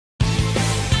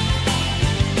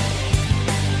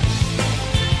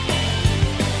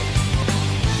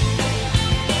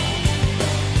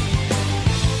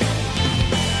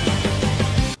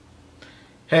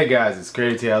Hey guys, it's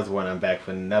Creative Tales 1. I'm back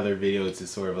for another video. It's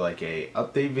just sort of like a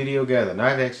update video, guys. I know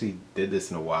I've actually did this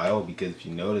in a while because if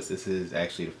you notice, this is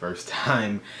actually the first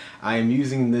time I am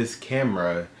using this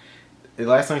camera. The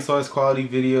last time I saw this quality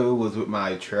video was with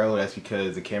my trailer. That's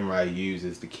because the camera I use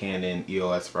is the Canon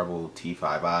EOS Rebel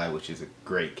T5i, which is a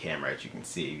great camera, as you can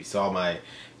see. If you saw my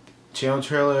channel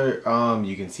trailer,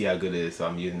 you can see how good it is. So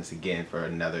I'm using this again for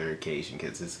another occasion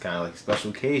because it's kind of like a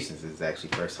special occasion. This is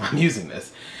actually the first time I'm using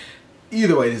this.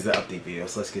 Either way, this is the update video,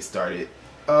 so let's get started.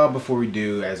 Before we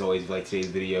do, as always, if you like today's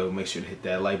video, make sure to hit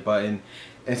that like button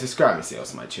and subscribe and stay on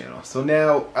my channel. So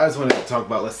now, I just wanted to talk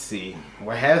about, let's see,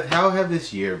 how have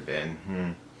this year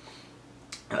been?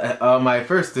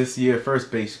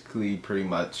 First basically pretty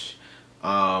much,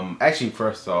 actually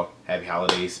first off, happy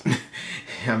holidays.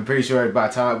 I'm pretty sure by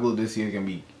the time I upload this year, it's going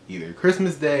to be either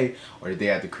Christmas Day or the day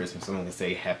after Christmas, so I'm going to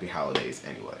say happy holidays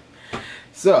anyway.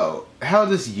 So, how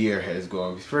this year has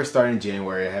gone. We first started in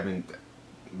January. I haven't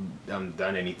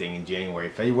done anything in January.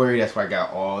 February, that's why I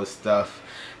got all the stuff.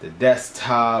 The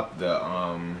desktop, the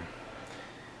not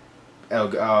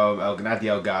the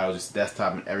Elgato, just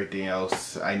desktop and everything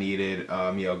else I needed. The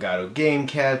Elgato game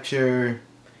capture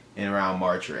in around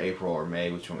March or April or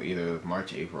May, which one, either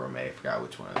March, April, or May, I forgot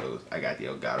which one of those. I got the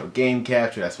Elgato game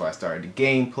capture, that's why I started the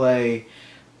gameplay.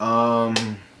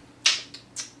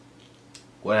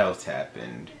 What else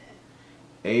happened?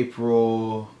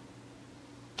 April.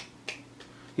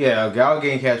 Yeah, Elgato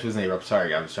game capture was in April. I'm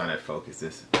sorry, I was trying to focus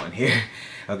this on here.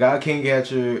 Elgato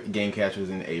game capture was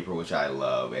in April, which I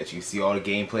love. As you can see, all the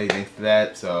gameplay thanks to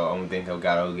that. So I'm gonna thank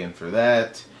Elgato again for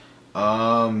that.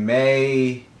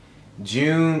 May,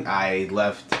 June, I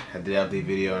left. I did an update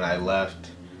video and I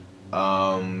left.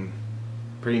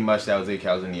 Pretty much that was it.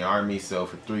 I was in the army, so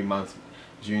for 3 months,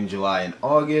 June, July, and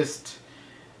August.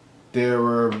 There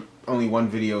were only one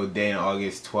video a day. In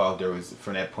August 12th, there was,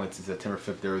 from that point to September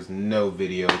 5th, there was no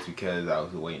videos because I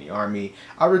was away in the army.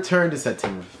 I returned to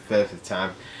September 5th. It's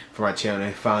time for my channel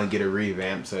to finally get a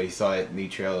revamp. So you saw that new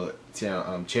channel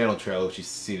trailer, which you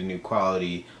see the new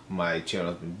quality my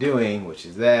channel has been doing, which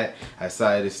is that. I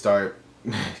decided to start,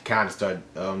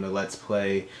 the Let's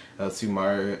Play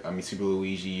Super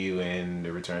Luigi U and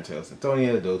the Return to El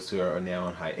Santonia. Those two are now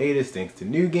on hiatus thanks to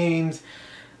new games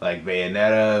like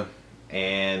Bayonetta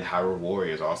and Hyrule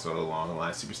Warriors, also along the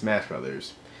line Super Smash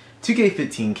Brothers.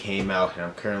 2K15 came out, and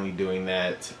I'm currently doing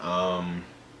that.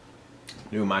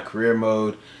 Doing my career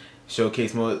mode,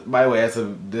 showcase mode. By the way, as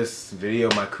of this video,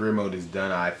 my career mode is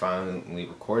done. I finally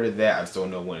recorded that. I just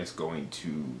don't know when it's going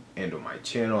to end on my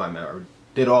channel. I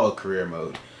did all the career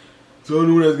mode, so I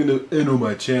don't know when it's going to end on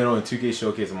my channel. And 2K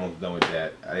Showcase, I'm almost done with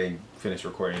that. I didn't finish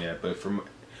recording that, but in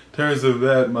terms of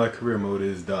that, my career mode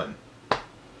is done.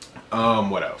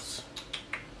 What else?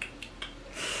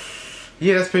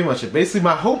 Yeah, that's pretty much it. Basically,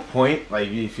 my whole point, like,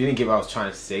 if you didn't get what I was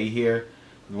trying to say here,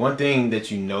 one thing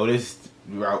that you noticed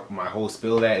throughout my whole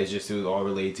spill that is just it was all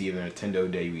related to either Nintendo or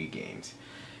WWE games.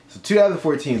 So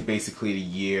 2014 is basically the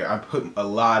year I put a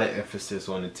lot of emphasis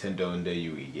on Nintendo and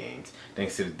WWE games.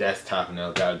 Thanks to the desktop and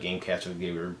Elgato game capture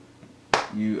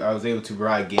I was able to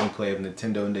provide gameplay of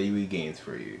Nintendo and WWE games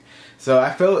for you. So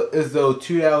I felt as though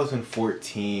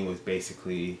 2014 was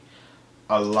basically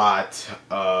a lot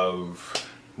of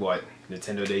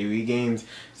Nintendo WWE games.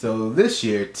 So this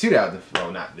year,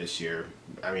 not this year,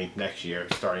 I mean next year,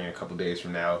 starting a couple days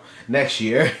from now, next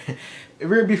year, we're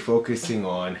going to be focusing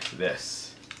on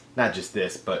this. Not just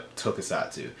this, but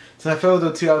Tokusatsu. So I felt as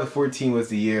though 2014 was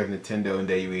the year of Nintendo and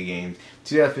WWE games.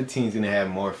 2015 is going to have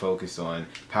more focus on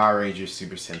Power Rangers,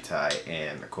 Super Sentai,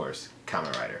 and of course,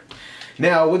 Kamen Rider.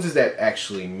 Now, what does that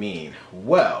actually mean?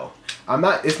 Well,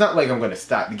 it's not like I'm going to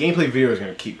stop. The gameplay video is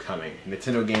going to keep coming.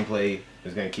 Nintendo gameplay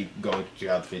is going to keep going through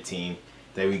 2015.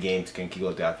 WWE games can keep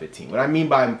going through 2015. What I mean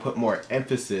by put more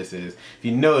emphasis is, if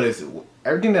you notice,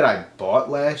 everything that I bought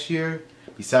last year,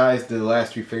 besides the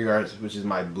last 3 figure arts, which is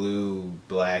my blue,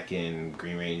 black, and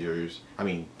green Rangers,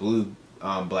 blue,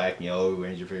 black, and yellow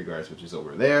Ranger figure arts, which is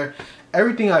over there.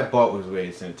 Everything I bought was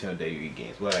related to Nintendo WWE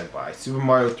games. What did I buy? Super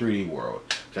Mario 3D World,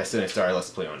 which I still didn't start.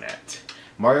 Let's play on that.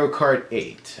 Mario Kart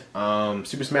 8,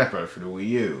 Super Smash Bros. For the Wii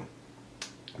U,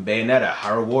 Bayonetta,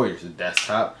 Hyrule Warriors, the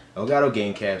desktop, Elgato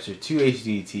game capture, 2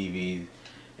 HD TVs,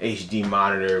 HD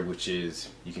monitor, which is,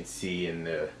 you can see in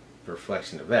the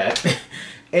reflection of that.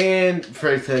 And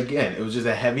again, it was just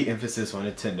a heavy emphasis on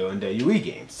Nintendo and WWE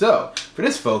games. So for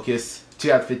this focus,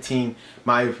 2015,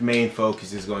 my main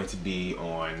focus is going to be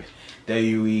on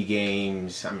WWE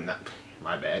games.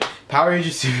 Power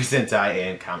Rangers, Super Sentai,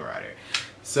 and Kamen Rider.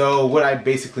 So what I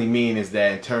basically mean is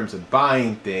that in terms of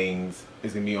buying things,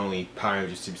 it's gonna be only Power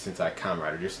Rangers, Super Sentai, Kamen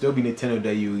Rider. There'll still be Nintendo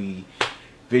WWE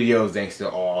videos thanks to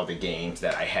all the games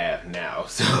that I have now.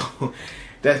 So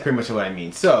that's pretty much what I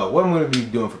mean. So what I'm going to be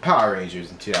doing for Power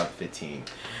Rangers in 2015.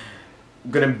 I'm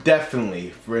gonna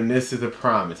definitely, and this is a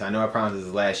promise. I know I promised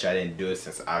this last year. I didn't do it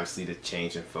since obviously the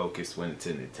change in focus went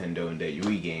to Nintendo and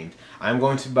Wii games. I'm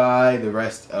going to buy the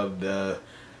rest of the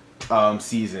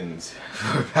seasons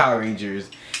for Power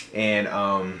Rangers and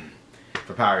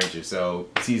for Power Rangers. So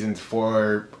seasons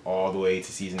 4 all the way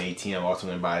to season 18. I'm also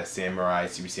going to buy the Super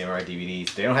Samurai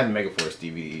DVDs. They don't have the Mega Force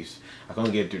DVDs. I can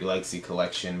only get it through the Legacy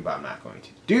Collection, but I'm not going to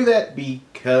do that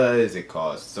because it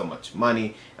costs so much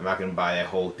money. I'm not going to buy that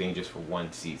whole thing just for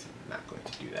one season. I'm not going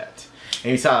to do that.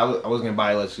 And besides, I was going to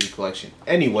buy a Legacy Collection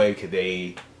anyway because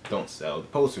they don't sell the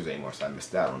posters anymore, so I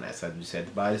missed out on that. So I just had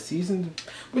to buy the season,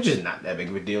 which is not that big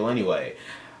of a deal anyway.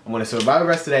 I'm going to buy the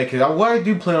rest of that because what I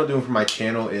do plan on doing for my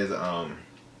channel is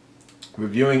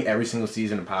reviewing every single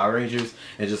season of Power Rangers.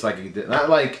 And just like, not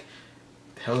like,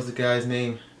 the hell is the guy's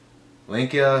name?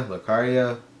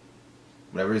 Lucaria,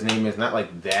 whatever his name is, not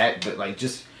like that, but like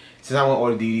just since I want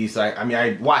all the DVDs, like I mean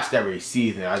I watched every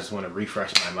season, I just want to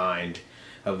refresh my mind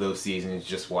of those seasons,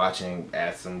 just watching,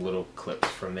 add some little clips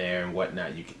from there and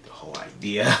whatnot, you get the whole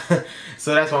idea.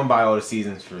 So that's why I'm buying all the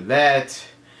seasons for that.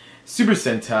 Super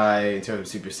Sentai, in terms of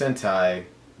Super Sentai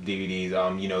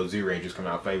DVDs, you know, Zoo Ranger's coming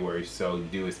out in February, so you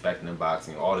do expect an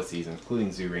unboxing of all the seasons,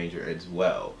 including Zoo Ranger as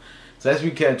well. So that's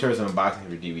what we can in terms of unboxing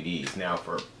for DVDs. Now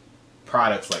for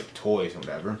products like toys and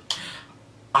whatever,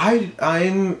 I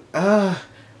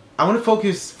want to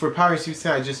focus for Power Rangers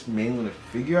Super Sentai just mainly on the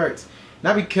figure arts,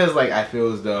 not because like I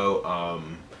feel as though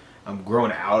I'm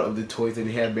growing out of the toys that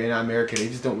they have banned in America. They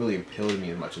just don't really appeal to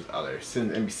me as much as others.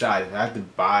 And besides, if I have to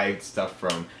buy stuff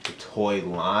from the toy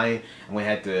line, I'm gonna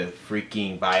have to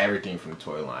freaking buy everything from the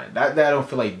toy line. That I don't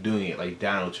feel like doing it, like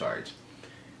download charge.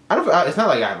 It's not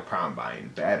like I have a problem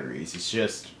buying batteries. It's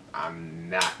just I'm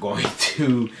not going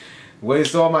to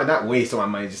waste all my, not waste all my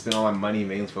money, just spend all my money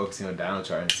mainly focusing on download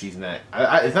charge and season that.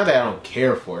 It's not that I don't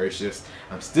care for it, it's just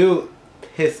I'm still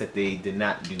pissed that they did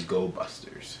not do Go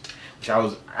Busters. Which I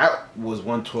was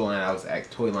one toy line I was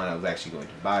actually going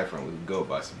to buy from with Go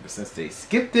Busters, but since they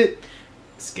skipped it,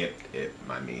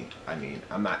 I mean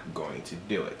I'm not going to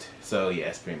do it. So yeah,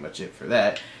 that's pretty much it for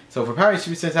that. So for Power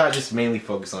Rangers Super Sentai, I just mainly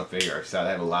focus on figure arts. So I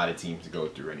have a lot of teams to go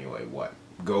through anyway. What?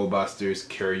 Go Busters,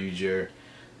 Kyryuger,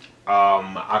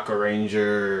 Aqua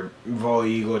Ranger, Vol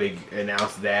Eagle, they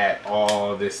announced that,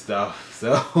 all this stuff.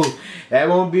 So that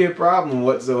won't be a problem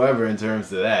whatsoever in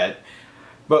terms of that.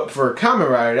 But for Kamen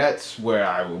Rider, that's where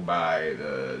I will buy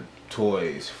the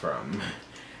toys from.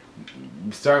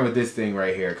 Starting with this thing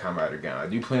right here, Kamen Rider Gaon. I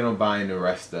do plan on buying the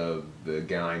rest of the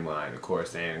Gaon line, of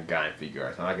course, and Gaon figure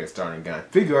arts. I'm not going to start on Gaon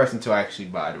figure arts until I actually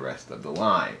buy the rest of the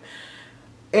line.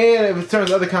 And in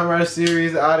terms of other Kamen Rider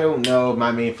series, I don't know.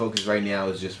 My main focus right now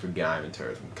is just for Gaon in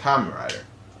terms of Kamen Rider.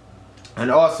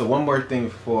 And also, one more thing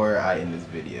before I end this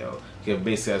video. Because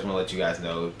basically, I just want to let you guys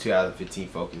know, 2015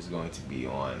 focus is going to be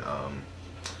on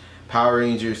Power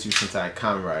Rangers, Super Sentai,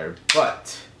 Kamen Rider.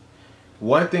 But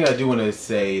one thing I do want to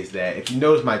say is that if you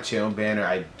notice my channel banner,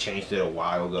 I changed it a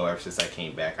while ago. Ever since I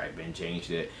came back, I've been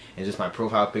changed it. And just my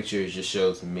profile picture just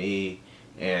shows me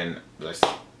and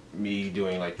me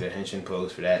doing like the henshin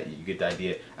pose for that. You get the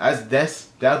idea. That's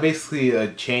basically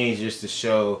a change just to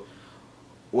show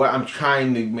what I'm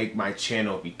trying to make my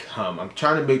channel become. I'm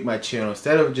trying to make my channel,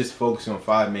 instead of just focusing on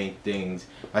 5 main things,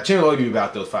 my channel will be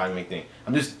about those 5 main things.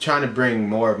 I'm just trying to bring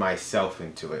more of myself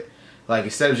into it. Like,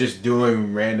 instead of just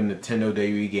doing random Nintendo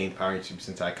Wii game, Power Rangers, Super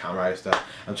Sentai, Kamen Rider stuff,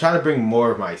 I'm trying to bring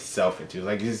more of myself into it.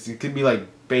 Like, it could be like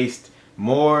based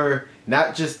more,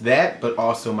 not just that, but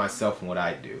also myself and what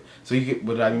I do. So you get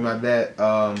what I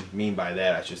mean by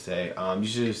that. I should say. You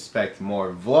should expect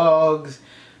more vlogs,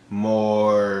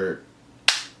 more,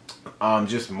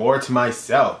 just more to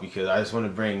myself, because I just want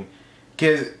to bring,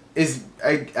 because it's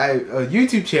a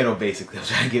YouTube channel basically. I'm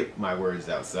trying to get my words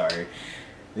out. Sorry.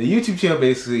 The YouTube channel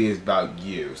basically is about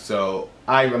you. So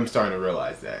I'm starting to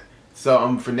realize that.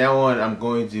 So from now on, I'm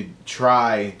going to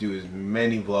try to do as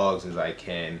many vlogs as I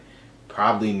can.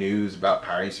 Probably news about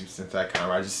Power Rangers, Super Sentai, Kamen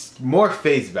Rider, just more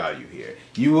face value here.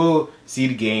 You will see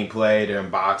the gameplay, the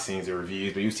unboxings, the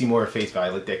reviews, but you see more face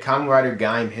value. Like that Kamen Rider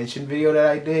Gaim Henshin video that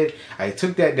I did, I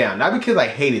took that down. Not because I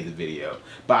hated the video,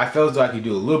 but I felt as though I could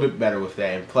do a little bit better with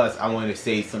that, and plus I wanted to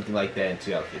say something like that in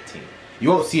 2015. You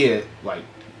won't see it like,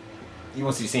 you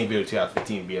won't see the same video in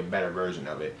 2015, be a better version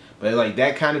of it. But like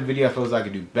that kind of video, I feel like I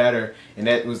could do better. And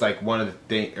that was like one of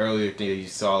the earlier things that you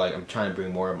saw. Like, I'm trying to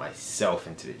bring more of myself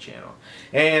into the channel.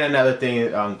 And another thing,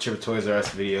 Triple Toys R Us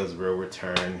videos will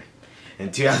return.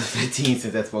 in 2015,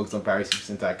 since that's focused on Power Super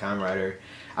Sentai Kamen Rider,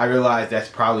 I realized that's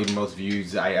probably the most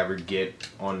views I ever get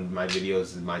on my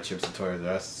videos is my Chips and Toys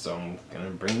R Us, so I'm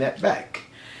gonna bring that back.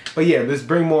 But yeah, let's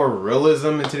bring more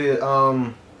realism into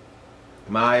the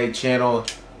my channel.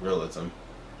 Realism.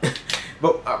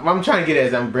 But what I'm trying to get at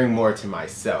is I'm bringing more to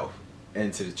myself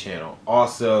into the channel.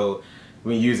 Also,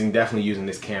 when definitely using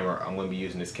this camera, I'm going to be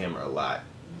using this camera a lot.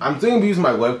 I'm still going to be using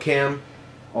my webcam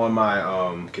on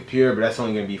my computer, but that's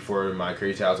only going to be for my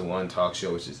Crazy 2001 talk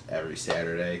show, which is every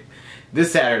Saturday.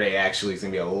 This Saturday actually is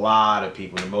going to be a lot of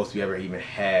people, the most we ever even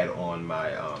had on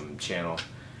my channel.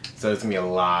 So it's going to be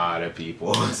a lot of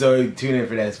people. So tune in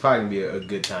for that. It's probably going to be a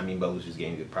good time. Me and Bubbles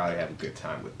Game could probably have a good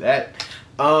time with that.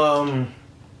 So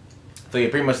yeah,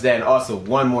 pretty much that. And also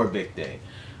one more big thing.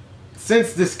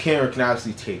 Since this camera can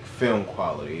obviously take film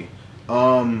quality,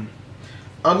 I'm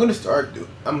gonna start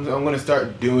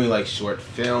doing like short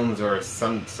films or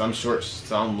some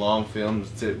long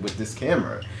films with this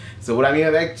camera. So what I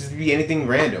mean, that just be anything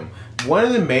random. One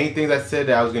of the main things I said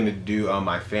that I was gonna do on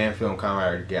my fan film Kamen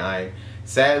Rider Guide.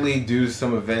 Sadly, due to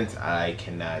some events, I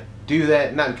cannot do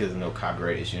that. Not because of no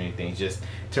copyright issue or anything. Just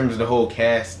in terms of the whole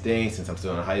cast thing. Since I'm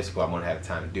still in high school, I'm gonna have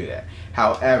time to do that.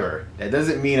 However, that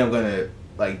doesn't mean I'm gonna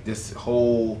like this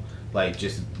whole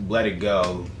just let it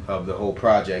go of the whole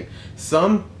project.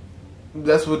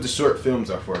 That's what the short films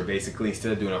are for. Basically,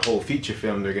 instead of doing a whole feature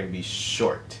film, they're gonna be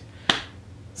short.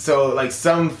 So like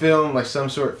some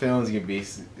short films can be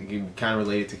kind of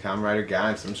related to Kamen Rider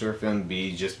Guide. Some short films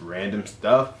be just random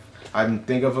stuff I can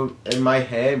think of in my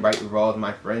head, right, with all of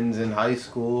my friends in high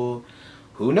school.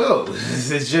 Who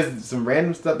knows? It's just some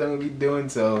random stuff that I'm gonna be doing.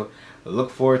 So look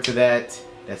forward to that.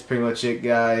 That's pretty much it,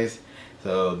 guys.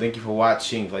 So thank you for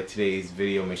watching. If you like today's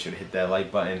video, make sure to hit that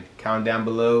like button. Comment down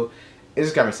below.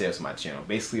 It's just Kamen Sales on my channel.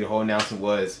 Basically, the whole announcement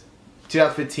was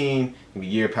 2015 gonna be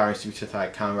year of Power Super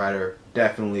Sentai Kamen Rider,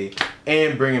 definitely,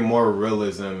 and bringing more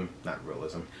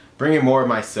bringing more of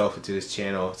myself into this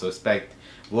channel. So expect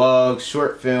vlogs,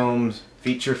 short films,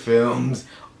 feature films,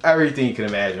 everything you can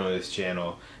imagine on this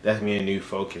channel. That's gonna be a new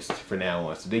focus for now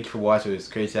on. So thank you for watching. This is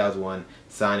Crazy 2001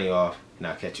 signing off, and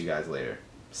I'll catch you guys later.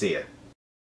 See ya.